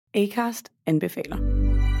Acast anbefaler.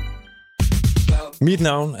 Mit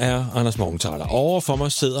navn er Anders Morgenthaler. Over for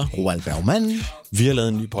mig sidder Roald Bergmann. Vi har lavet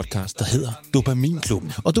en ny podcast, der hedder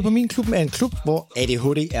Dopaminklubben. Og Dopaminklubben er en klub, hvor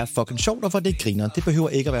ADHD er fucking sjovt, og hvor det griner. Det behøver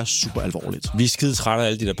ikke at være super alvorligt. Vi er skide trætte af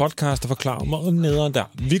alle de der podcasts, der forklarer mig og nederen der.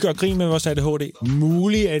 Vi gør grin med vores ADHD.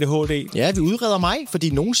 Mulig ADHD. Ja, vi udreder mig, fordi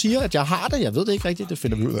nogen siger, at jeg har det. Jeg ved det ikke rigtigt, det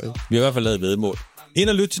finder vi ud af. Vi har i hvert fald lavet væddemål. Ind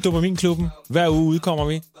og lyt til Dopaminklubben. Hver uge udkommer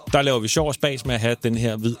vi. Der laver vi sjov og spas med at have den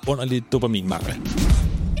her vidunderlige dopaminmangel.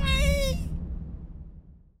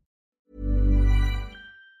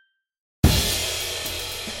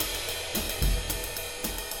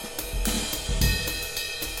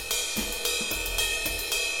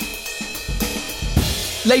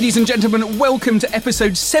 Ladies and gentlemen, welcome to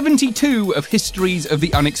episode 72 of Histories of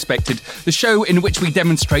the Unexpected, the show in which we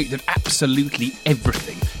demonstrate that absolutely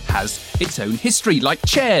everything has its own history, like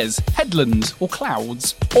chairs, headlands, or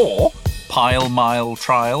clouds, or pile, mile,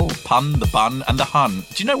 trial, pun, the bun, and the hun.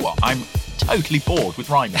 Do you know what? I'm totally bored with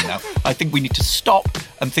rhyming now. I think we need to stop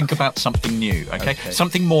and think about something new, okay?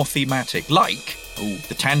 Something more thematic, like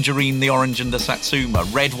the tangerine, the orange, and the satsuma,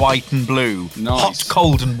 red, white, and blue, Nice. hot,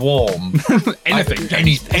 cold, and warm.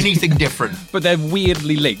 Anything different. But they're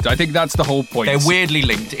weirdly linked. I think that's the whole point. They're weirdly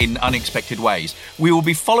linked in unexpected ways. We will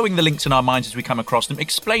be following the links in our minds as we come across them,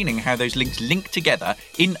 explaining how those links link together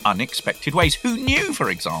in unexpected ways. Who knew,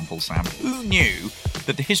 for example, Sam, who knew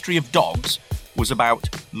that the history of dogs was about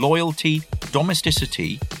loyalty,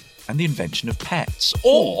 domesticity, and the invention of pets?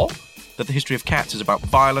 Or that the history of cats is about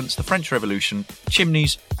violence, the French Revolution,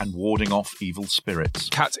 chimneys, and warding off evil spirits?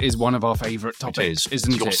 Cat is one of our favourite topics,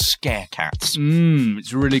 isn't Your it? scare cats.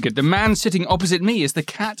 It's really good. The man sitting opposite me is the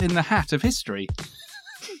cat in the hat of history.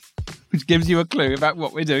 Which gives you a clue about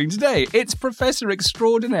what we're doing today. It's Professor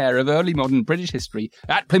Extraordinaire of Early Modern British History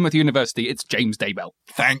at Plymouth University. It's James Daybell.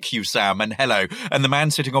 Thank you, Sam, and hello. And the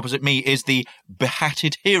man sitting opposite me is the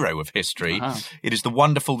behatted hero of history. It is the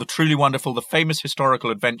wonderful, the truly wonderful, the famous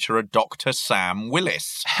historical adventurer, Dr. Sam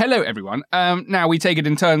Willis. Hello, everyone. Now, we take it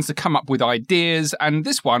in turns to come up with ideas, and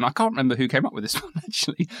this one, I can't remember who came up with this one,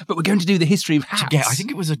 actually, but we're going to do the history of hats. Yeah, I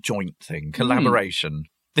think it was a joint thing, collaboration.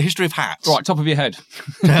 The history of hats. Right, top of your head.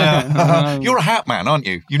 You're a hat man, aren't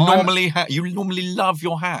you? You normally love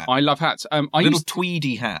your hat. I love hats. Little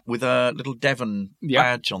tweedy hat with a little Devon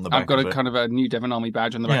badge on the back. I've got of a it. kind of a new Devon Army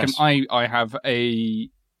badge on the back. Yes. And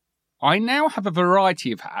I now have a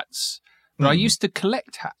variety of hats, but I used to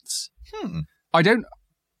collect hats. I don't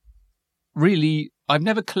really. I've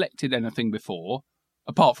never collected anything before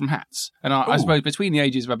apart from hats, and I suppose between the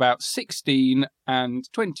ages of about 16 and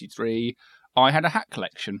 23. I had a hat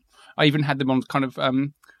collection. I even had them on kind of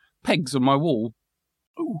pegs on my wall.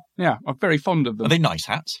 Ooh. Yeah, I'm very fond of them. Are they nice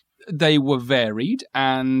hats? They were varied,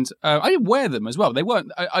 and I didn't wear them as well. They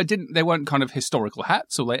weren't. They weren't kind of historical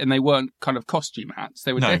hats, and they weren't kind of costume hats.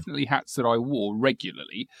 They were definitely hats that I wore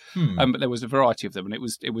regularly. But there was a variety of them, and it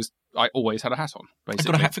was. I always had a hat on. Basically,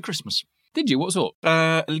 I got a hat for Christmas. Did you? What sort?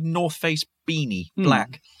 A North Face beanie,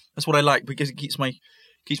 black. That's what I like because it keeps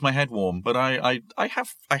my head warm. But I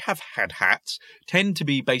have had hats. Tend to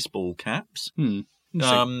be baseball caps.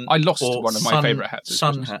 I lost one of my favourite hats.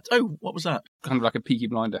 Sun hats. Oh, what was that? Kind of like a Peaky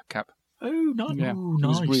Blinder cap. Oh, nice. Yeah. Ooh, It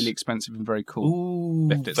was nice. really expensive and very cool. Ooh,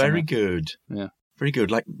 Left it very somewhere. good. Yeah. Very good.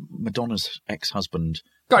 Like Madonna's ex-husband.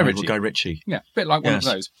 Guy Ritchie. Guy Ritchie. Yeah, a bit like one of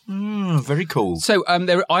those. Very cool. So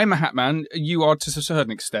I'm a hat man. You are to a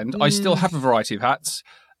certain extent. I still have a variety of hats.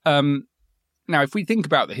 Now, if we think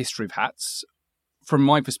about the history of hats, from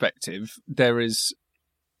my perspective, there is,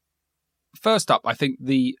 first up, I think,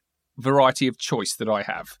 the variety of choice that I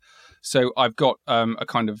have. So I've got a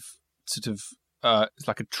kind of sort of, it's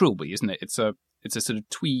like a trilby, isn't it? It's a sort of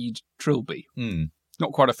tweed trilby.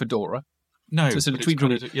 Not quite a fedora. No, It's a sort of but tweed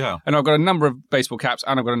kind trilby. of, yeah. And I've got a number of baseball caps,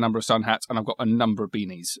 and I've got a number of sun hats, and I've got a number of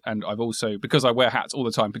beanies. And I've also, because I wear hats all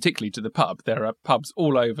the time, particularly to the pub, there are pubs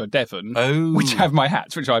all over Devon which have my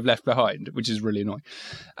hats, which I've left behind, which is really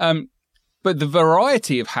annoying. But the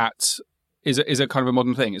variety of hats is a kind of a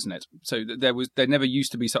modern thing, isn't it? So there never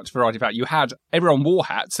used to be such a variety of hats. Everyone wore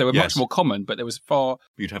hats; they were much more common, but there was far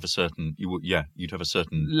you'd have a certain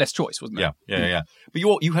less choice, wasn't there? Yeah. But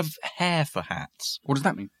you have hair for hats. What does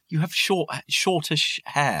that mean? You have shortish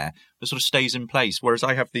hair that sort of stays in place, whereas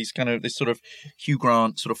I have this sort of Hugh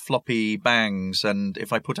Grant sort of floppy bangs, and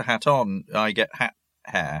if I put a hat on, I get hat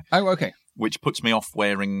hair. Oh, okay. Which puts me off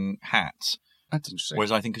wearing hats. That's interesting.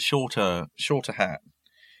 Whereas I think a shorter hat.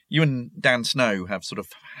 You and Dan Snow have sort of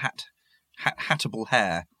hattable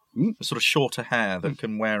hair, a sort of shorter hair that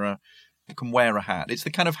can wear can wear a hat. It's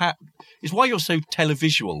the kind of hat. It's why you're so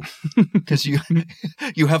televisual, because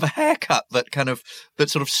you have a haircut that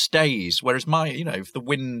sort of stays. Whereas if the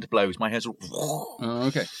wind blows, my hair's all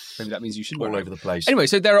okay. Maybe that means you should wear all it over the place. Anyway,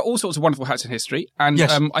 so there are all sorts of wonderful hats in history, and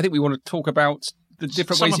Yes. I think we want to talk about the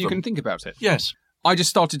different Some ways of you them. can think about it. Yes. I just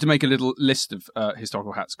started to make a little list of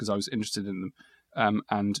historical hats because I was interested in them,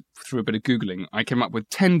 and through a bit of Googling, I came up with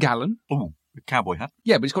 10-gallon. Oh, a cowboy hat.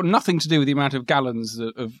 Yeah, but it's got nothing to do with the amount of gallons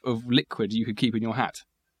of liquid you could keep in your hat.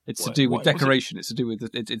 It's to do with decoration. It's to do with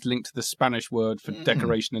it's linked to the Spanish word for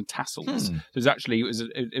decoration and tassels. So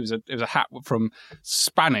it was a hat from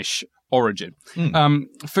Spanish origin.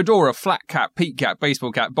 Fedora, flat cap, peak cap,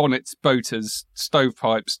 baseball cap, bonnets, boaters,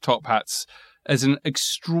 stovepipes, top hats. There's an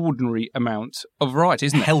extraordinary amount of variety,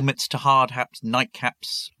 isn't there? Helmets to hard hats,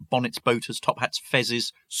 nightcaps, bonnets, boaters, top hats,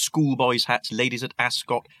 fezzes, schoolboys' hats, ladies at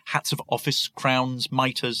ascot, hats of office, crowns,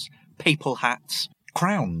 mitres, papal hats,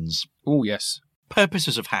 crowns. Oh, yes.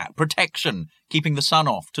 Purposes of hat, protection, keeping the sun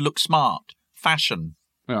off, to look smart, fashion.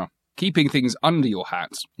 Yeah. Keeping things under your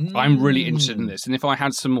hat. I'm really interested in this. And if I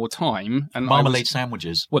had some more time... and Marmalade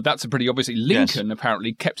sandwiches. Well, that's a pretty obviously... Lincoln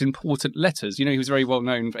apparently kept important letters. You know, he was very well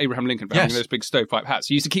known, Abraham Lincoln, for having those big stovepipe hats.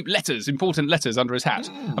 He used to keep important letters under his hat.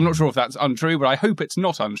 I'm not sure if that's untrue, but I hope it's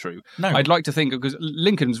not untrue. No. I'd like to think, because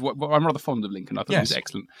Lincoln's... I'm rather fond of Lincoln. I thought he was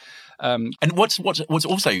excellent. And what's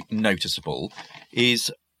also noticeable is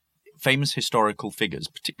famous historical figures,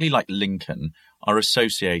 particularly like Lincoln, are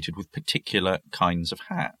associated with particular kinds of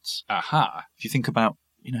hats. Aha. If you think about,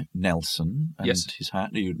 Nelson and his hat,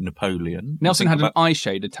 Napoleon. Nelson had an eye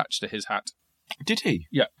shade attached to his hat. Did he?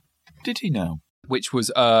 Yeah. Did he now? Which was,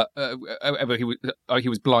 he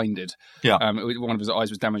was blinded. Yeah. One of his eyes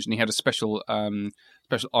was damaged, and he had a special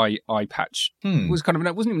eye patch. It was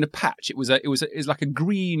it wasn't even a patch. It was like a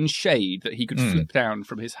green shade that he could flip down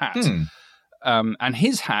from his hat. And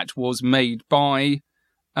his hat was made by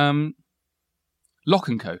Lock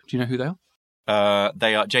 & Co. Do you know who they are?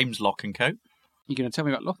 They are James Lock & Co. You're going to tell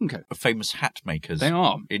me about Lock & Co? Famous hat makers. They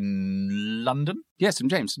are. In London? Yes,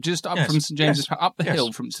 St James. Just up from St James's, up the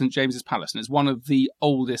hill from St James's Palace. And it's one of the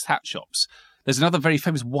oldest hat shops. There's another very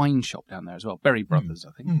famous wine shop down there as well. Berry Brothers,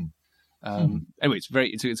 I think. Anyway,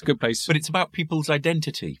 it's a good place. But it's about people's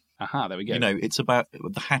identity. Aha, there we go.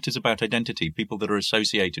 The hat is about identity. People that are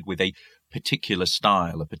associated with a particular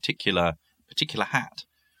style, a particular hat.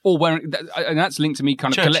 Or wearing, and that's linked to me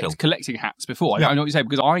kind of collecting hats before. I know what you say,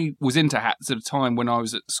 because I was into hats at a time when I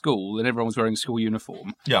was at school and everyone was wearing a school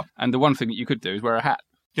uniform. Yeah. And the one thing that you could do is wear a hat.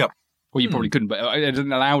 Yeah. Well, you probably couldn't, but it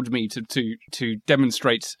allowed me to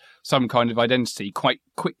demonstrate some kind of identity quite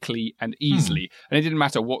quickly and easily. And it didn't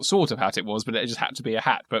matter what sort of hat it was, but it just had to be a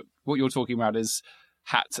hat. But what you're talking about is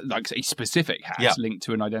hat, like a specific hat linked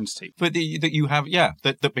to an identity. But that you have,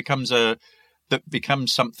 that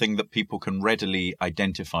becomes something that people can readily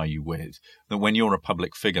identify you with. That when you're a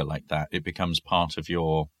public figure like that, it becomes part of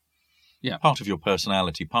your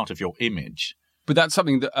personality, part of your image. But that's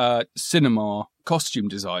something that cinema costume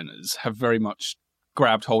designers have very much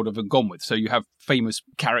grabbed hold of and gone with. So you have famous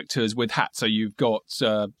characters with hats. So you've got,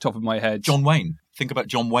 top of my head... John Wayne. Think about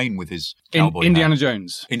John Wayne with his cowboy Indiana hat.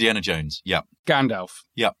 Jones. Indiana Jones, yeah. Gandalf.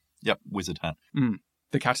 Yep, wizard hat.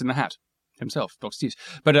 The Cat in the Hat himself, Dr. Seuss.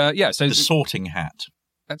 But so... The sorting hat.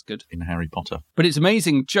 That's good. In Harry Potter. But it's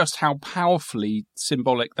amazing just how powerfully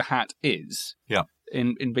symbolic the hat is. Yeah.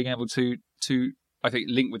 In being able to I think,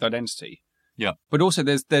 link with identity. Yeah. But also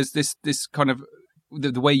there's this kind of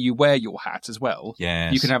the way you wear your hat as well.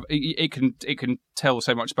 Yes. You can have it can tell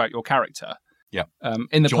so much about your character. Yeah.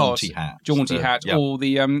 In the jaunty past, jaunty hat, or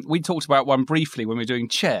the we talked about one briefly when we were doing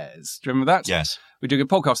chairs. Do you remember that? Yes. We're doing a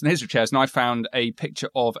podcast on the history of chairs, and I found a picture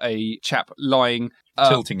of a chap lying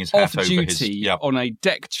tilting his hat off over duty on a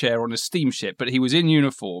deck chair on a steamship, but he was in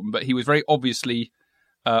uniform, but he was very obviously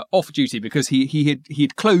off duty because he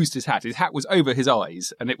had closed his hat. His hat was over his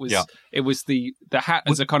eyes, and it was the hat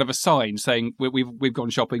as a kind of a sign saying we've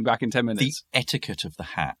gone shopping, back in 10 minutes. The etiquette of the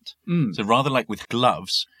hat. So rather like with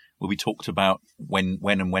gloves, where we talked about when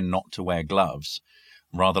and when not to wear gloves,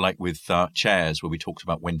 rather like with chairs, where we talked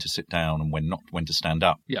about when to sit down and when to stand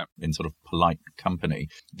up in sort of polite company.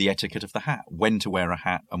 The etiquette of the hat, when to wear a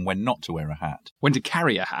hat and when not to wear a hat. When to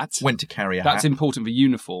carry a hat. When to carry a hat. That's important for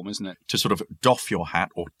uniform, isn't it? To sort of doff your hat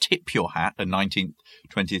or tip your hat, a 19th,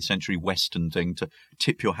 20th century Western thing, to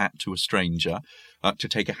tip your hat to a stranger. To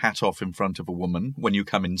take a hat off in front of a woman when you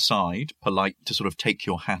come inside, polite to sort of take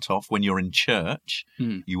your hat off. When you're in church,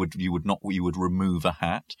 you would remove a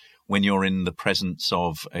hat. When you're in the presence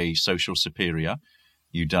of a social superior,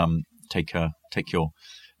 you'd take your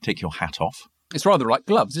hat off. It's rather like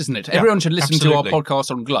gloves, isn't it? Everyone should listen absolutely. to our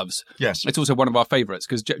podcast on gloves. Yes. It's also one of our favourites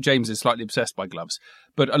because James is slightly obsessed by gloves.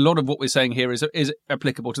 But a lot of what we're saying here is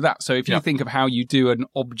applicable to that. So if you think of how you do an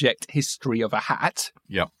object history of a hat.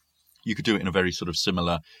 Yeah. You could do it in a very sort of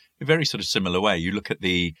similar way. You look at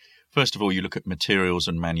first of all, you look at materials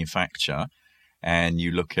and manufacture, and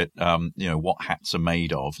you look at, what hats are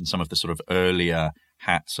made of. And some of the sort of earlier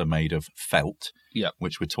hats are made of felt,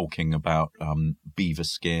 which we're talking about beaver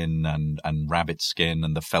skin and rabbit skin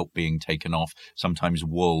and the felt being taken off, sometimes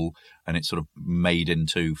wool, and it's sort of made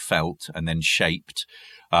into felt and then shaped.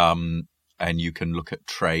 And you can look at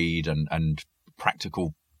trade and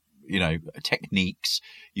practical, techniques.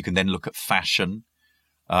 You can then look at fashion,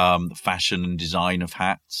 fashion and design of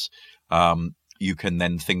hats. You can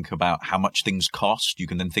then think about how much things cost. You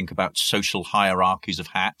can then think about social hierarchies of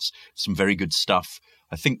hats. Some very good stuff,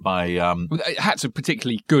 I think, by hats are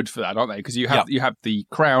particularly good for that, aren't they? Because you have the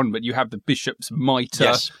crown, but you have the bishop's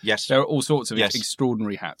mitre. Yes. There are all sorts of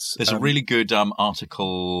extraordinary hats. There's a really good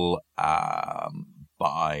article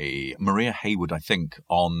by Maria Hayward, I think,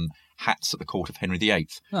 on hats at the court of Henry VIII,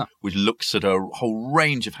 which looks at a whole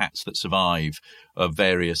range of hats that survive of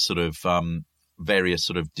various sort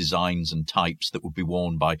of designs and types that would be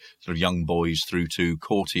worn by sort of young boys through to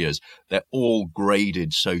courtiers. They're all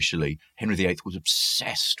graded socially. Henry VIII was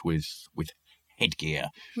obsessed with headgear,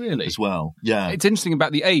 really, as well. Yeah, it's interesting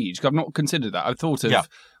about the age. I've not considered that. I've thought of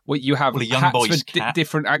you have a young hats boy's for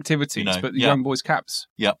different activities, but the young boys' caps.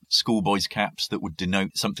 Yeah, schoolboys' caps that would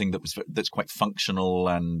denote something that's quite functional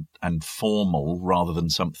and formal, rather than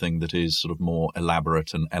something that is sort of more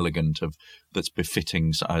elaborate and elegant that's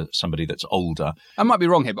befitting somebody that's older. I might be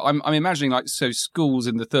wrong here, but I'm imagining schools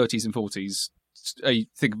in the 30s and 40s. I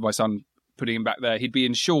think of my son putting him back there. He'd be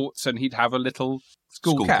in shorts and he'd have a little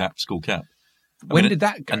school cap. School cap. When did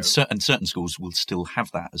that go? And certain schools will still have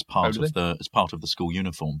that as part of the school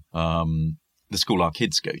uniform. The school our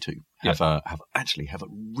kids go to have a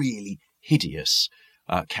really hideous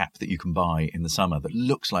cap that you can buy in the summer that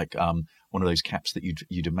looks like one of those caps that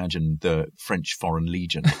you'd imagine the French Foreign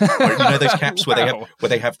Legion. Those caps where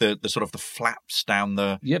they have the sort of the flaps down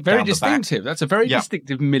the very distinctive. That's a very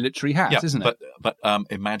distinctive military hat, isn't it? But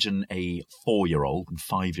imagine a 4-year-old and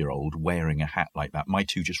 5-year-old wearing a hat like that. My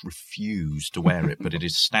two just refused to wear it, but it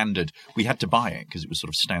is standard. We had to buy it because it was sort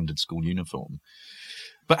of standard school uniform.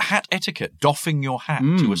 But hat etiquette, doffing your hat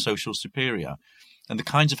to a social superior, and the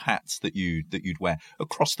kinds of hats that you'd wear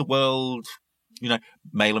across the world,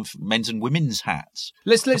 men's and women's hats.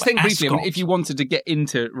 Let's think briefly. If you wanted to get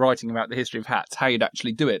into writing about the history of hats, how you'd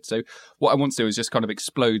actually do it. So what I want to do is just kind of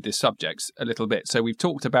explode this subject a little bit. So we've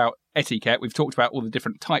talked about etiquette. We've talked about all the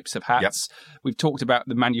different types of hats. Yep. We've talked about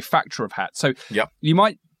the manufacture of hats. So you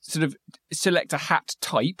might sort of select a hat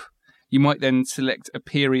type. You might then select a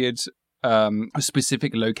period, a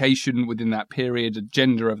specific location within that period, a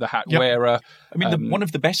gender of the hat wearer. I mean, one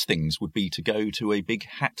of the best things would be to go to a big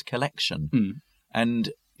hat collection.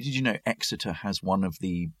 And did you know Exeter has one of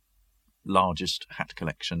the largest hat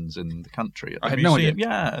collections in the country? I had no idea.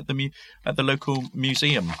 Yeah, at the local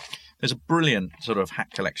museum. There's a brilliant sort of hat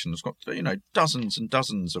collection. It's got dozens and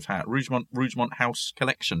dozens of hats. Rougemont House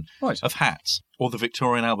collection of hats, or the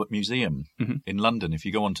Victoria and Albert Museum in London. If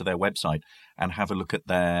you go onto their website and have a look at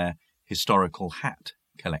their historical hat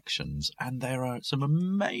collections, and there are some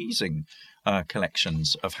amazing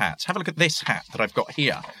collections of hats. Have a look at this hat that I've got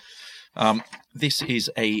here. This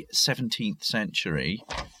is a 17th century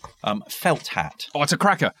felt hat. Oh, it's a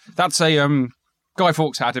cracker. That's a Guy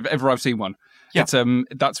Fawkes hat, if ever I've seen one. Yeah. It's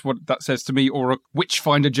that's what that says to me, or a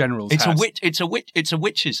Witchfinder General's hat. It's a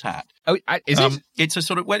witch's hat. Oh, is it? It's a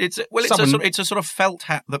sort of it's a sort of felt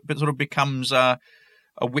hat that sort of becomes a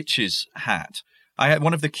witch's hat. I had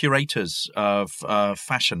one of the curators of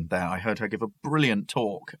fashion there. I heard her give a brilliant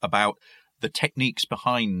talk about the techniques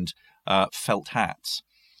behind felt hats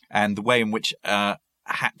and the way in which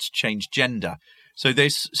hats change gender. So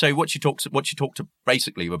what she talked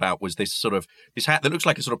basically about was this hat that looks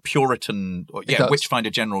like a sort of Puritan,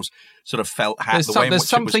 Witchfinder General's sort of felt hat. There's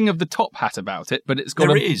something of the top hat about it, but it's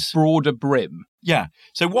got a broader brim. Yeah.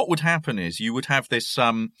 So what would happen is you would have this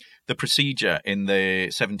the procedure in the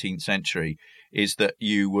 17th century is that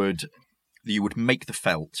you would make the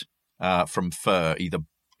felt from fur, either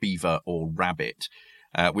beaver or rabbit,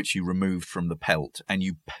 which you removed from the pelt, and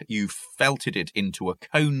you felted it into a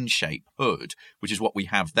cone-shaped hood, which is what we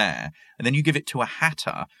have there, and then you give it to a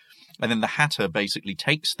hatter, and then the hatter basically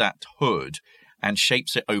takes that hood and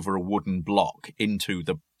shapes it over a wooden block into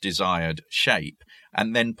the desired shape,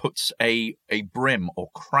 and then puts a brim or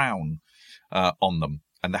crown on them,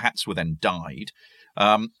 and the hats were then dyed,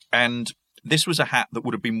 and This was a hat that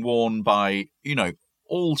would have been worn by,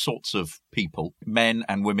 all sorts of people, men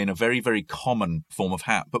and women, a very, very common form of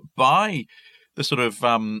hat. But by the sort of,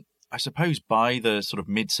 by the sort of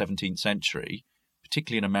mid-17th century,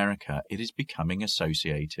 particularly in America, it is becoming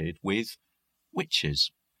associated with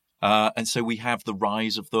witches. And so we have the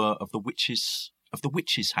rise of the witch's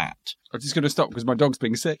hat. I'm just going to stop because my dog's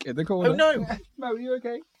being sick in the corner. Oh, no. Mo, are you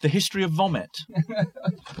okay? The history of vomit.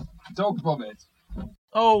 Dog vomit.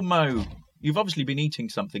 Oh, Mo, you've obviously been eating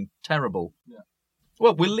something terrible. Yeah.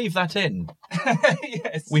 Well, we'll leave that in.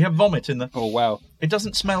 Yes. We have vomit in the... Oh, wow. It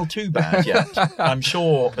doesn't smell too bad yet. I'm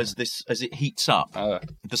sure as it heats up,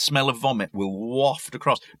 the smell of vomit will waft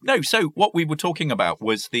across. No, so what we were talking about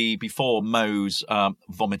was before Mo's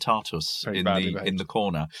vomitatus in the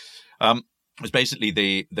corner. Was basically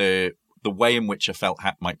the way in which a felt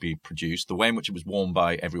hat might be produced, the way in which it was worn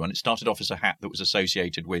by everyone. It started off as a hat that was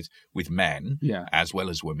associated with men, as well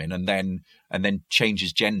as women, and then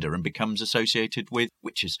changes gender and becomes associated with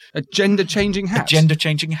witches. A gender-changing hat. A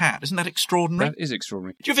gender-changing hat. Isn't that extraordinary? That is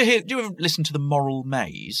extraordinary. Do you ever listen to The Moral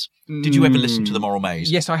Maze? Did you ever listen to The Moral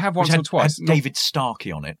Maze? Yes, I have once or twice. Had David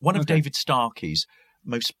Starkey on it. One of David Starkey's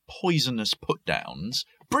most poisonous put-downs.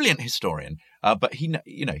 Brilliant historian, but he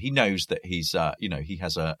knows that he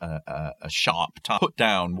has a sharp tongue. Put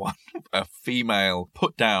down a female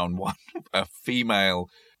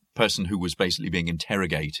person who was basically being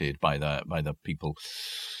interrogated by the people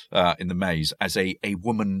in the maze as a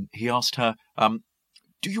woman. He asked her,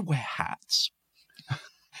 "Do you wear hats?"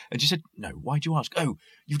 And she said, "No, why'd you ask?" "Oh,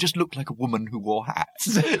 you just look like a woman who wore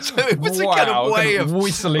hats." So it was a kind of way of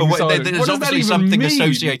whistling. There's obviously something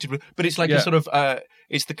associated with, but it's like a sort of,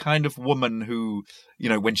 it's the kind of woman who,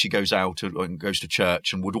 when she goes out and goes to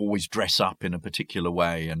church and would always dress up in a particular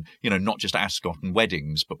way and, not just ascot and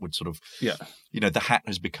weddings, but would sort of, the hat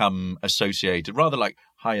has become associated rather like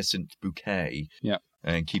hyacinth bouquet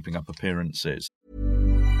and keeping up appearances.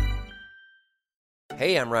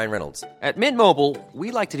 Hey, I'm Ryan Reynolds. At Mint Mobile,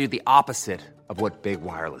 we like to do the opposite of what Big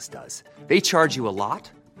Wireless does. They charge you a lot,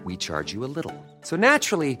 we charge you a little. So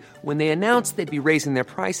naturally, when they announced they'd be raising their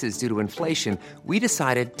prices due to inflation, we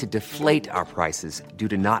decided to deflate our prices due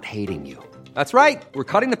to not hating you. That's right. We're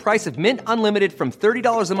cutting the price of Mint Unlimited from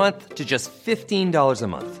 $30 a month to just $15 a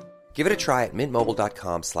month. Give it a try at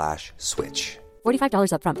mintmobile.com/switch.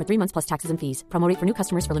 $45 up front for 3 months plus taxes and fees. Promo rate for new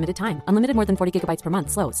customers for limited time. Unlimited more than 40 gigabytes per month.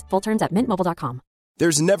 Slows full terms at mintmobile.com.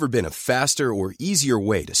 There's never been a faster or easier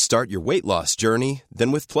way to start your weight loss journey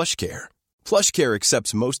than with PlushCare. PlushCare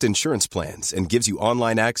accepts most insurance plans and gives you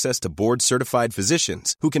online access to board-certified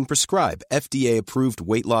physicians who can prescribe FDA-approved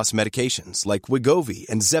weight loss medications like Wegovy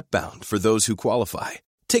and Zepbound for those who qualify.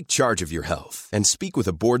 Take charge of your health and speak with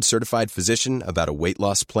a board-certified physician about a weight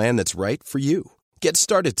loss plan that's right for you. Get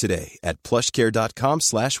started today at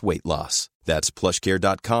plushcare.com/weight loss. That's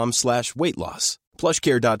plushcare.com/weight loss.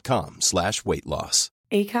 plushcare.com/weight loss.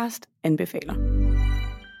 Acast anbefaler.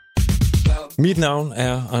 Mit navn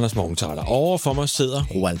er Anders Morgenthaler. Overfor mig sidder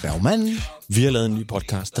Roald Bergmann. Vi har lavet en ny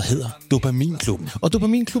podcast, der hedder Dopaminklubben. Og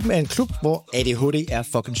Dopaminklubben er en klub, hvor ADHD er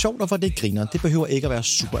fucking sjovt, og hvor det griner. Det behøver ikke at være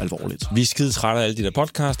super alvorligt. Vi er skide trætte af alle de der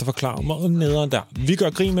podcaster, forklarer mig og nederen der. Vi gør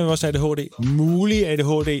grin med vores ADHD. Mulig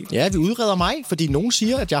ADHD. Ja, vi udreder mig, fordi nogen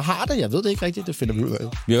siger, at jeg har det. Jeg ved det ikke rigtigt, det finder vi ud af.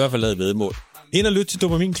 Vi har i hvert fald lavet væddemål. Ind og lyt til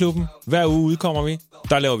Dopaminklubben. Hver uge udkommer vi.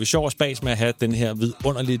 Der laver vi sjov og spas med at have den her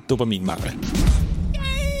vidunderlige dopaminmangel.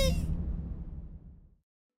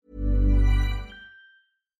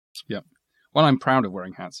 Yeah. Well, I'm proud of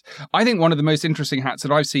wearing hats. I think one of the most interesting hats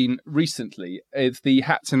that I've seen recently is the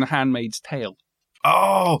hats in The Handmaid's Tale.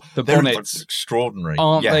 Oh, the bonnets. Extraordinary.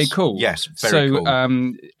 Aren't they cool? Yes, very cool.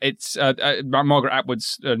 So it's Margaret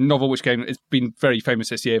Atwood's novel, which it's been very famous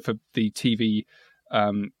this year for the TV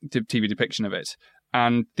depiction of it.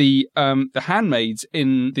 And the handmaids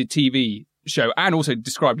in the TV show, and also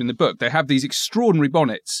described in the book, they have these extraordinary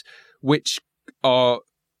bonnets which are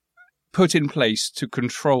put in place to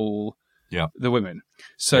control the women.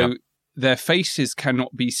 So their faces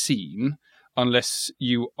cannot be seen unless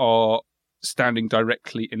you are standing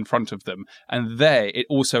directly in front of them. And it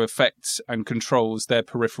also affects and controls their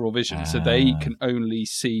peripheral vision. So they can only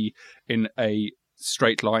see in a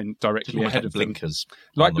straight line directly ahead of blinkers. Them.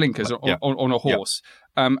 Like blinkers on a horse.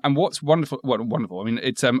 And what's wonderful, I mean,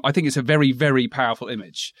 it's I think it's a very, very powerful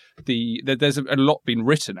image. There's a lot been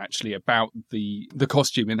written actually about the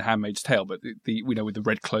costume in The Handmaid's Tale, but with the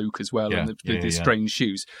red cloak as well and the strange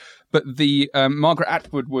shoes. But Margaret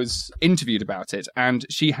Atwood was interviewed about it, and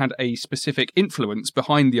she had a specific influence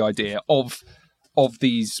behind the idea of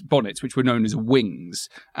these bonnets, which were known as wings,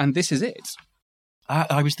 and this is it.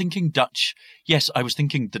 I was thinking Dutch. Yes, I was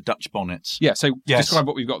thinking the Dutch bonnets. Yeah, so describe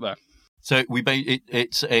what we've got there. So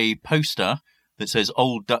it's a poster that says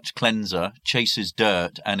 "Old Dutch Cleanser chases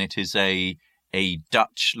dirt," and it is a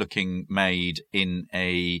Dutch-looking maid in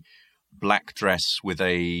a black dress with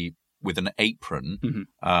an apron,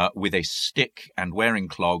 with a stick and wearing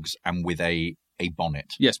clogs and with a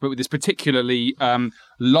bonnet. Yes, but with this particularly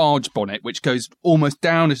large bonnet, which goes almost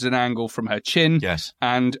down at an angle from her chin. Yes,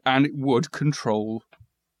 and it would control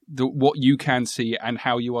what you can see and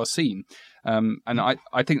how you are seen. And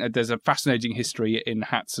I think that there's a fascinating history in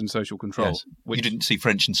hats and social control. Yes. You didn't see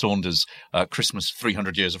French and Saunders, Christmas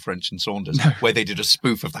 300 Years of French and Saunders, where they did a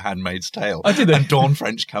spoof of The Handmaid's Tale. I did that. And Dawn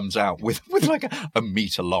French comes out with like a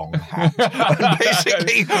metre long hat, and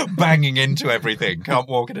basically banging into everything. Can't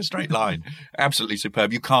walk in a straight line. Absolutely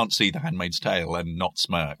superb. You can't see The Handmaid's Tale and not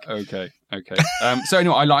smirk. Okay. So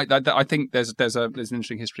anyway, I like that. I think there's an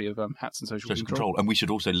interesting history of hats and social control. And we should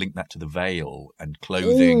also link that to the veil and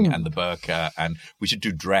clothing and the burqa. And we should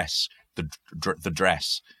do dress, the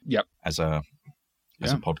dress, as a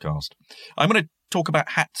podcast. I'm going to talk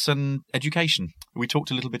about hats and education. We talked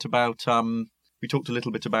a little bit about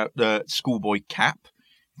the schoolboy cap.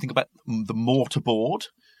 Think about the mortarboard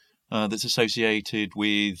that's associated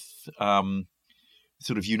with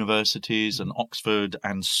sort of universities and Oxford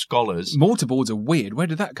and scholars. Mortarboards are weird. Where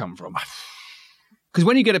did that come from? Because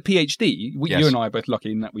when you get a PhD, you and I are both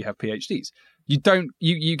lucky in that we have PhDs.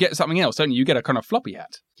 You get something else, don't you? You get a kind of floppy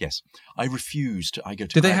hat. Yes. I refused. I go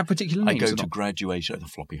to. Do they have particular names? I go to graduation. The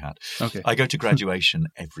floppy hat. Okay. I go to graduation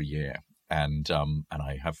every year, and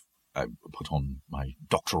I put on my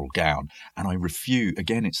doctoral gown, and I refuse.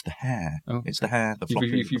 Again, it's the hair. Oh. It's the hair. The floppy,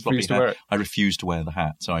 you the floppy refuse hair. to wear it. I refuse to wear the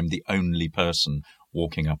hat, so I'm the only person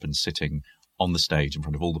walking up and sitting on the stage in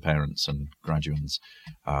front of all the parents and graduates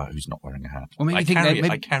who's not wearing a hat. Well, maybe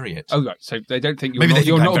I carry it. Oh, right. So they don't think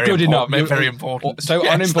you're not good enough. You're very important. So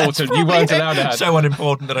unimportant. You weren't allowed a hat. So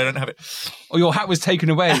unimportant that I don't have it. Or your hat was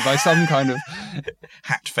taken away by some kind of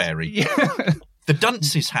hat fairy. Yeah. The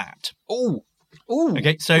dunce's hat. Oh.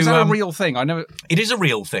 Okay, so is that a real thing? I never. It is a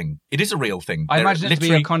real thing. I imagine it to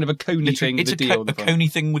be a kind of a coney thing with a D on the front. It's a coney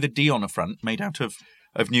thing with a D on the front, made out of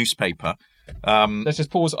newspaper. Let's just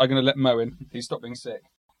pause. I'm going to let Mo in. He's stopped being sick.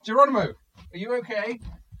 Geronimo, are you okay?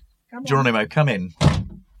 Geronimo, come in.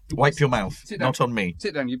 Wipe your mouth. Sit down. Not on me.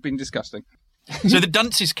 Sit down. You've been disgusting. So the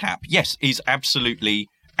dunce's cap, yes, is absolutely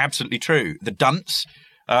true. The dunce,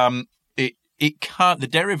 the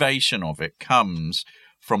derivation of it comes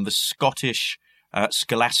from the Scottish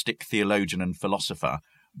scholastic theologian and philosopher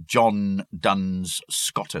John Duns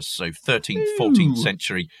Scotus, so 13th, 14th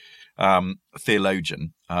century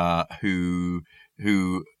theologian who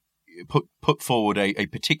put forward a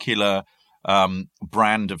particular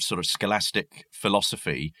brand of sort of scholastic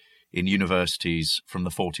philosophy in universities from the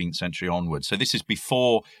 14th century onwards. So this is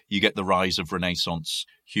before you get the rise of Renaissance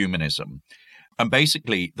humanism. And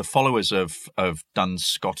basically, the followers of Duns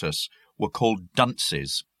Scotus were called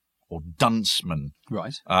dunces or duncemen,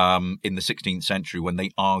 right? In the 16th century when they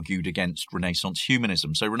argued against Renaissance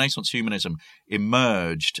humanism. So Renaissance humanism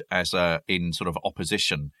emerged in sort of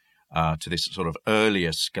opposition to this sort of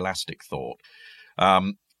earlier scholastic thought.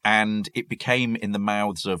 And it became, in the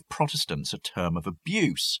mouths of Protestants, a term of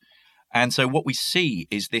abuse. And so what we see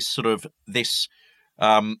is this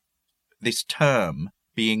term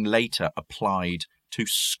being later applied to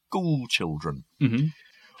school children. Mm-hmm.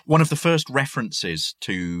 One of the first references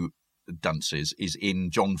to dunces is in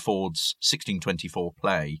John Ford's 1624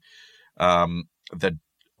 play,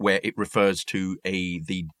 where it refers to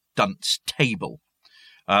the dunce table.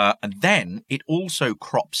 And then it also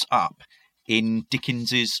crops up in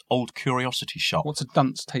Dickens's Old Curiosity Shop. What's a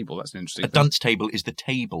dunce table? That's an interesting thing. Dunce table is the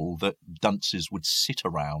table that dunces would sit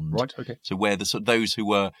around. Right, okay. So where those who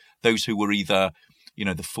were either,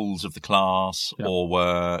 the fools of the class or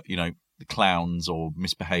were, the clowns or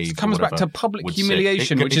misbehaved. It comes back to public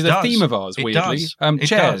humiliation, which is a theme of ours, weirdly. It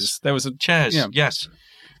chairs. Does. There was a chairs. Yeah. Yes.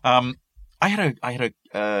 I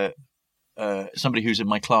had somebody who's in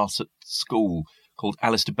my class at school called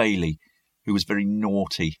Alistair Bailey, who was very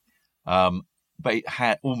naughty. But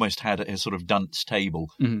almost had a sort of dunce table.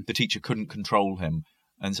 Mm-hmm. The teacher couldn't control him,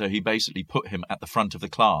 and so he basically put him at the front of the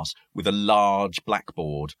class with a large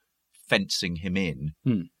blackboard fencing him in.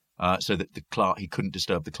 So that he couldn't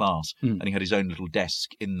disturb the class, and he had his own little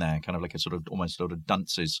desk in there, kind of like a sort of almost sort of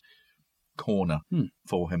dunce's corner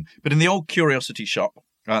for him. But in the Old Curiosity Shop,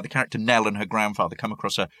 the character Nell and her grandfather come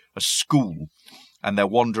across a school, and they're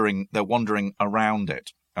wandering around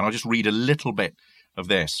it. And I'll just read a little bit of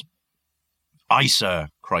this. "Aye, sir,"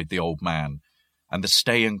 cried the old man, "and the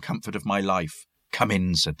stay and comfort of my life. Come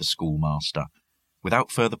in," said the schoolmaster.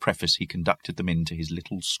 Without further preface, he conducted them into his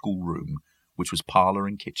little schoolroom, which was parlour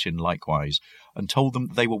and kitchen likewise, and told them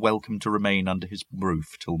that they were welcome to remain under his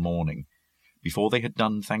roof till morning. Before they had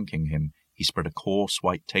done thanking him, he spread a coarse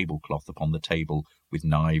white tablecloth upon the table with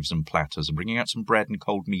knives and platters, and bringing out some bread and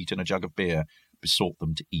cold meat and a jug of beer, besought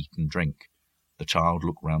them to eat and drink. The child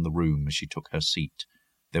looked round the room as she took her seat.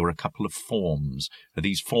 There were a couple of forms.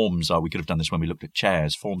 These forms we could have done this when we looked at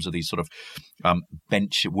chairs. Forms are these sort of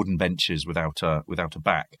wooden benches without a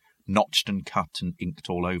back, notched and cut and inked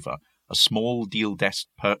all over. A small deal desk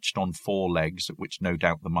perched on 4 legs, at which no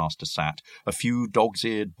doubt the master sat. A few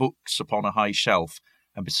dog's-eared books upon a high shelf,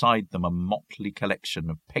 and beside them a motley collection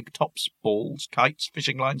of peg-tops, balls, kites,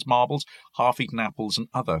 fishing lines, marbles, half-eaten apples, and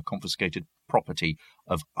other confiscated property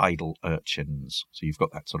of idle urchins. So you've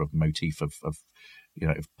got that sort of motif of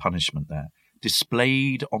punishment there.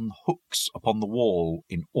 Displayed on hooks upon the wall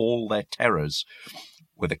in all their terrors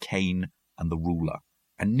were the cane and the ruler,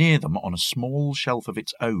 and near them, on a small shelf of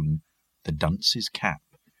its own, the dunce's cap,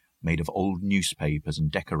 made of old newspapers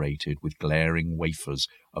and decorated with glaring wafers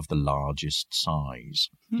of the largest size.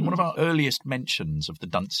 One of our earliest mentions of the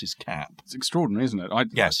dunce's cap. It's extraordinary, isn't it?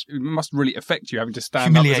 Yes. It must really affect you having to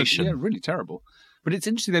stand Humiliation. up. Really terrible. But it's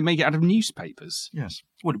interesting they make it out of newspapers. Yes.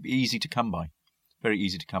 Would it be easy to come by? Very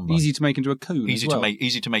easy to come by. Easy to make into a cone Easy as well.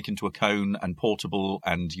 to make into a cone, and portable,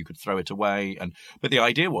 and you could throw it away. But the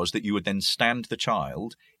idea was that you would then stand the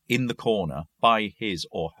child in the corner by his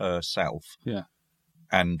or herself. Yeah.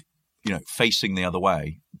 And facing the other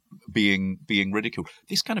way, being ridiculed.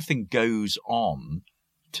 This kind of thing goes on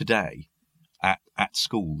today at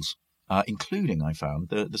schools, including, I found,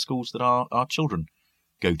 the schools that our children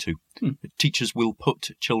go to. Teachers will put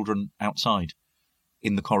children outside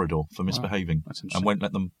in the corridor for misbehaving and won't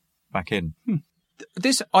let them back in.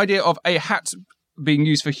 This idea of a hat being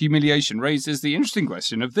used for humiliation raises the interesting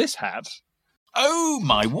question of this hat. Oh,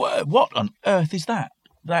 my word. What on earth is that?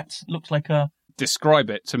 That looks like a... Describe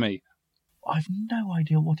it to me. I've no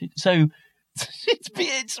idea what it... So,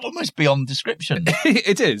 it's almost beyond description.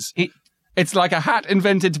 It is. It's like a hat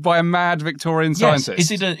invented by a mad Victorian scientist.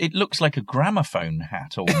 Yes. It looks like a gramophone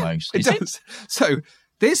hat almost. It does. So,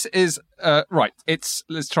 this is... right,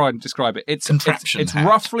 let's try and describe it. It's hat.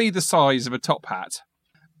 roughly the size of a top hat.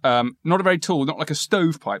 Not a very tall, not like a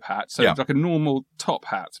stovepipe hat. So, it's like a normal top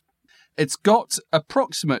hat. It's got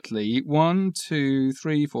approximately 1, 2,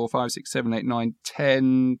 3, 4, 5, 6, 7, 8, 9,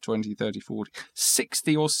 10, 20, 30, 40,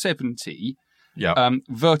 60 or 70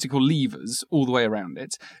 vertical levers all the way around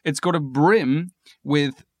it. It's got a brim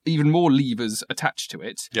with even more levers attached to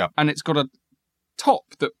it. Yeah. And it's got a top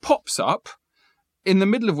that pops up, in the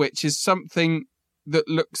middle of which is something that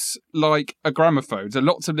looks like a gramophone. So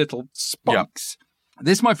lots of little spikes. Yeah.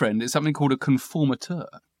 This, my friend, is something called a conformateur.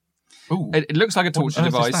 It looks like a torture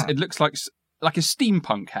device. It looks like a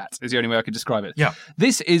steampunk hat is the only way I could describe it. Yeah.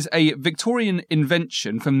 This is a Victorian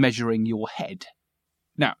invention for measuring your head.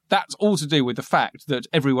 Now, that's all to do with the fact that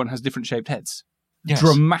everyone has different shaped heads. Yes.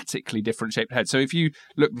 Dramatically different shaped heads. So if you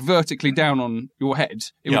look vertically down on your head,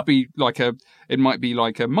 it might be like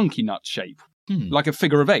a monkey nut shape. Like a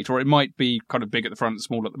figure of 8, or it might be kind of big at the front and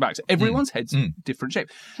small at the back. So everyone's head's different shape.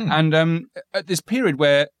 And at this period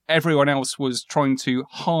where everyone else was trying to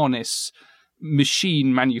harness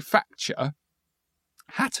machine manufacture,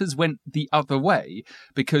 hatters went the other way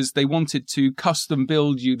because they wanted to custom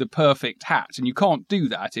build you the perfect hat. And you can't do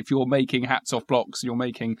that if you're making hats off blocks and you're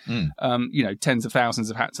making, tens of thousands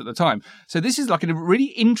of hats at the time. So this is like a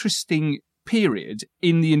really interesting period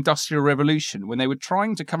in the Industrial Revolution when they were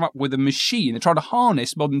trying to come up with a machine. They tried to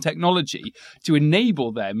harness modern technology to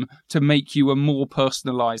enable them to make you a more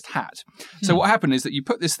personalised hat. So what happened is that you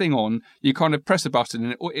put this thing on, you kind of press a button,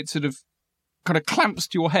 and it sort of kind of clamps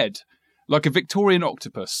to your head like a Victorian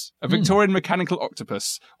octopus, a Victorian mechanical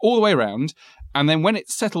octopus, all the way around. And then when it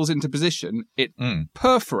settles into position, it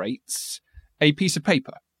perforates a piece of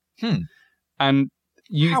paper. And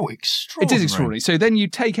how extraordinary. It is extraordinary. So then you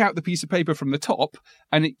take out the piece of paper from the top,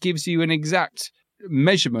 and it gives you an exact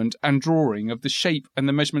measurement and drawing of the shape and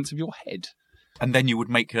the measurements of your head. And then you would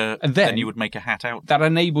make a hat out. That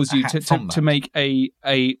enables you to make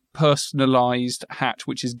a personalised hat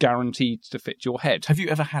which is guaranteed to fit your head. Have you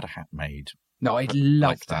ever had a hat made? No, I'd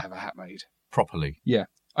love to have a hat made properly. Yeah,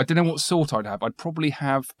 I don't know what sort I'd have. I'd probably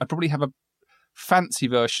have a fancy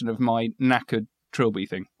version of my knackered trilby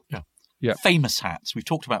thing. Yeah. Famous hats. We've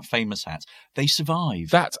talked about famous hats. They survive.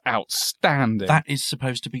 That's outstanding. That is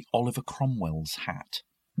supposed to be Oliver Cromwell's hat.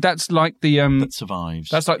 That's like the that survives.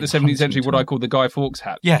 That's like the 17th century, what I call the Guy Fawkes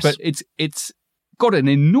hat. Yes, but it's got an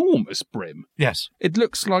enormous brim. Yes, it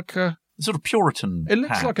looks like a sort of Puritan. It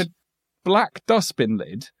looks like a black dustbin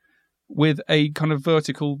lid with a kind of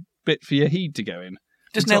vertical bit for your head to go in.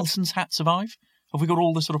 Does Nelson's hat survive? Have we got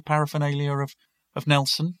all the sort of paraphernalia of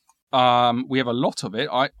Nelson? We have a lot of it.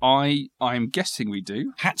 I'm guessing we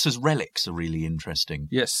do. Hats as relics are really interesting.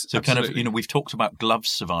 Yes, so absolutely. kind of, we've talked about gloves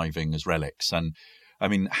surviving as relics, and I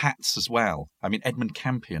mean hats as well. I mean Edmund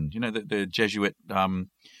Campion, the Jesuit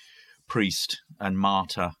priest and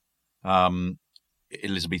martyr,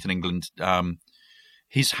 Elizabethan England.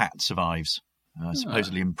 His hat survives,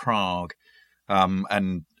 supposedly in Prague,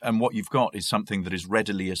 and what you've got is something that is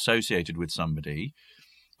readily associated with somebody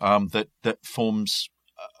that forms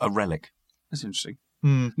a relic. That's interesting.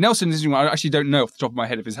 Nelson is interesting. I actually don't know off the top of my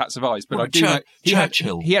head if his hat survives, but I do know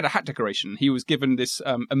Churchill. He had a hat decoration. He was given this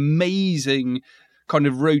amazing kind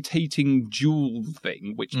of rotating jewel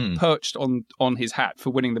thing, which perched on his hat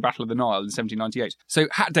for winning the Battle of the Nile in 1798. So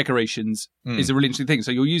hat decorations is a really interesting thing.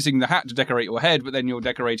 So you're using the hat to decorate your head, but then you're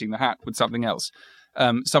decorating the hat with something else.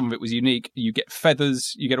 Some of it was unique. You get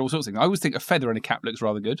feathers. You get all sorts of things. I always think a feather in a cap looks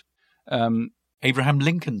rather good. Abraham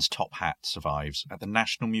Lincoln's top hat survives at the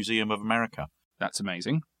National Museum of America. That's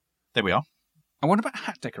amazing. There we are. And what about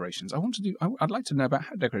hat decorations? I'd like to know about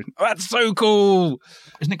hat decorations. Oh, that's so cool!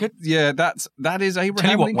 Isn't it good? Yeah, that is Abraham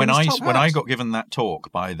Tell you what, Lincoln's top when I hat. got given that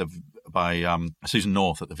talk by Susan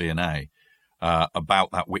North at the V&A about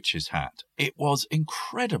that witch's hat, it was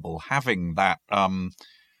incredible having that.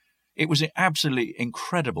 It was absolutely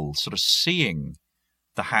incredible, sort of seeing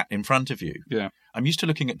the hat in front of you. Yeah. I'm used to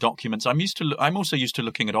looking at documents. I'm also used to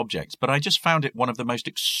looking at objects, but I just found it one of the most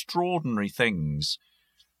extraordinary things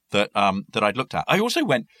that I'd looked at. I also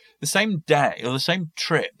went the same day or the same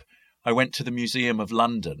trip. I went to the Museum of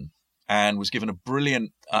London and was given a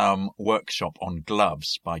brilliant workshop on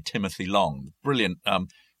gloves by Timothy Long, brilliant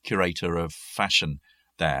curator of fashion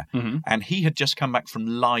there. Mm-hmm. And he had just come back from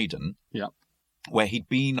Leiden, where he'd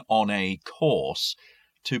been on a course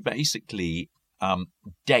to basically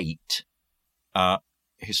date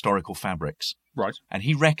historical fabrics. Right. And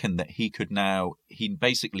he reckoned that he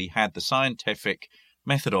basically had the scientific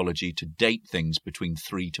methodology to date things between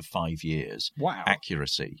 3 to 5 years. Wow.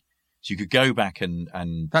 Accuracy. So you could go back and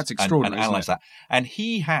that's extraordinary, and analyze that. And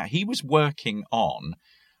he was working on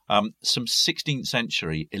some 16th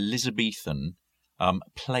century Elizabethan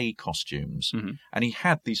play costumes. Mm-hmm. And he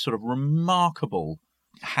had these sort of remarkable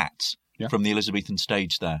hats from the Elizabethan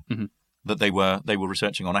stage there. Mm-hmm. That they were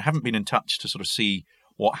researching on. I haven't been in touch to sort of see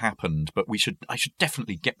what happened, but I should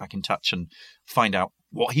definitely get back in touch and find out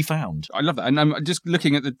what he found. I love that. And I'm just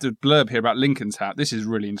looking at the blurb here about Lincoln's hat. This is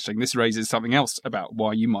really interesting. This raises something else about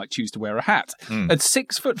why you might choose to wear a hat. At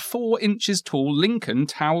 6'4" tall, Lincoln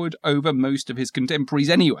towered over most of his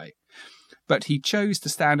contemporaries anyway. But he chose to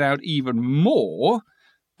stand out even more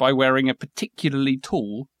by wearing a particularly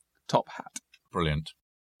tall top hat. Brilliant.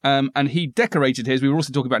 And he decorated his. We were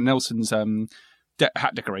also talking about Nelson's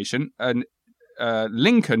hat decoration, and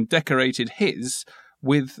Lincoln decorated his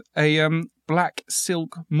with a black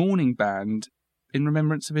silk mourning band in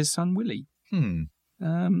remembrance of his son Willie.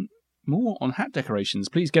 More on hat decorations.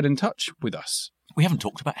 Please get in touch with us. We haven't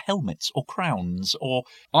talked about helmets or crowns or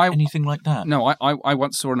anything like that. No, I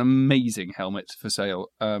once saw an amazing helmet for sale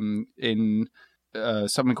in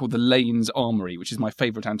something called the Lanes Armoury, which is my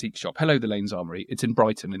favourite antique shop. Hello, the Lanes Armoury. It's in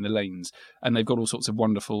Brighton, in the Lanes, and they've got all sorts of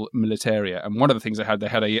wonderful militaria. And one of the things they had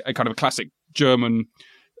a kind of a classic German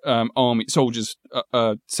army soldiers'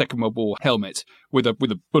 Second World War helmet with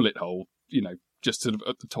a bullet hole, just sort of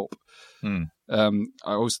at the top.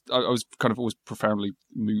 I was kind of always profoundly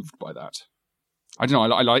moved by that. I don't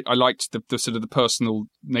know. I liked the sort of the personal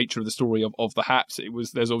nature of the story of the hat.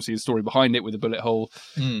 There's obviously a story behind it with a bullet hole.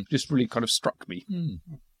 Just really kind of struck me.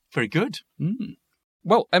 Very good.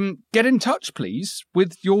 Well, get in touch, please,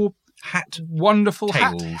 with your wonderful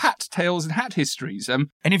hat tales and hat histories.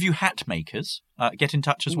 Any of you hat makers, get in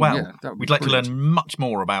touch as well. Yeah, we'd like to learn much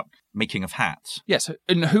more about making of hats. Yes,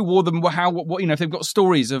 and who wore them? How? What? If they've got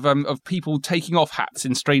stories of people taking off hats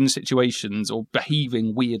in strange situations or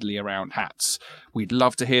behaving weirdly around hats, we'd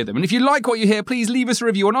love to hear them. And if you like what you hear, please leave us a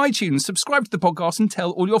review on iTunes, subscribe to the podcast, and tell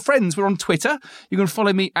all your friends. We're on Twitter. You can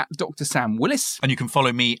follow me at Dr. Sam Willis, and you can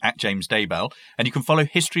follow me at James Daybell, and you can follow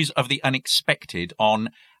Histories of the Unexpected on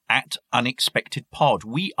at Unexpected Pod.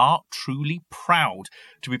 We are truly proud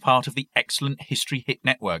to be part of the excellent History Hit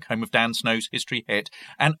Network, home of Dan Snow's History Hit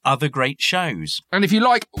and other great shows. And if you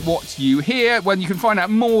like what you hear, well, you can find out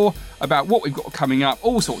more about what we've got coming up,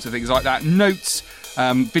 all sorts of things like that, notes,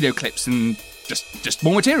 video clips, and just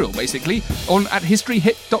more material, basically, at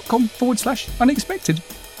historyhit.com/unexpected.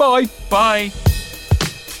 Bye. Bye.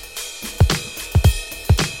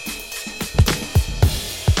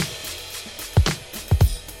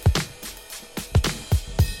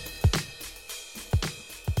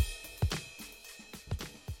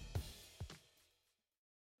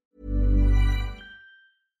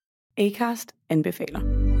 Acast anbefaler.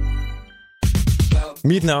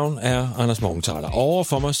 Mit navn er Anders Morgenthaler. Over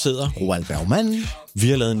for mig sidder Roald Bergmann. Vi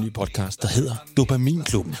har lavet en ny podcast, der hedder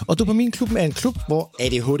Dopaminklubben. Og Dopaminklubben er en klub, hvor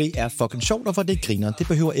ADHD er fucking sjovt, og hvor det griner. Det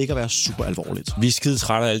behøver ikke at være super alvorligt. Vi er skide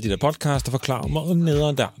trætte af alle de der podcasts, der forklarer mig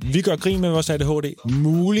nederen der. Vi gør grin med vores ADHD.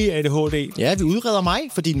 Mulig ADHD. Ja, vi udreder mig,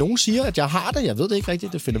 fordi nogen siger, at jeg har det. Jeg ved det ikke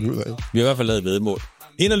rigtigt, det finder vi ud af. Vi har i hvert fald lavet væddemål.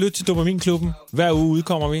 Ind og lyt til Dopaminklubben. Hver uge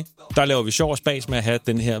udkommer vi. Der laver vi sjov og spas med at have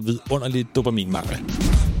den her vidunderlige dopaminmangel.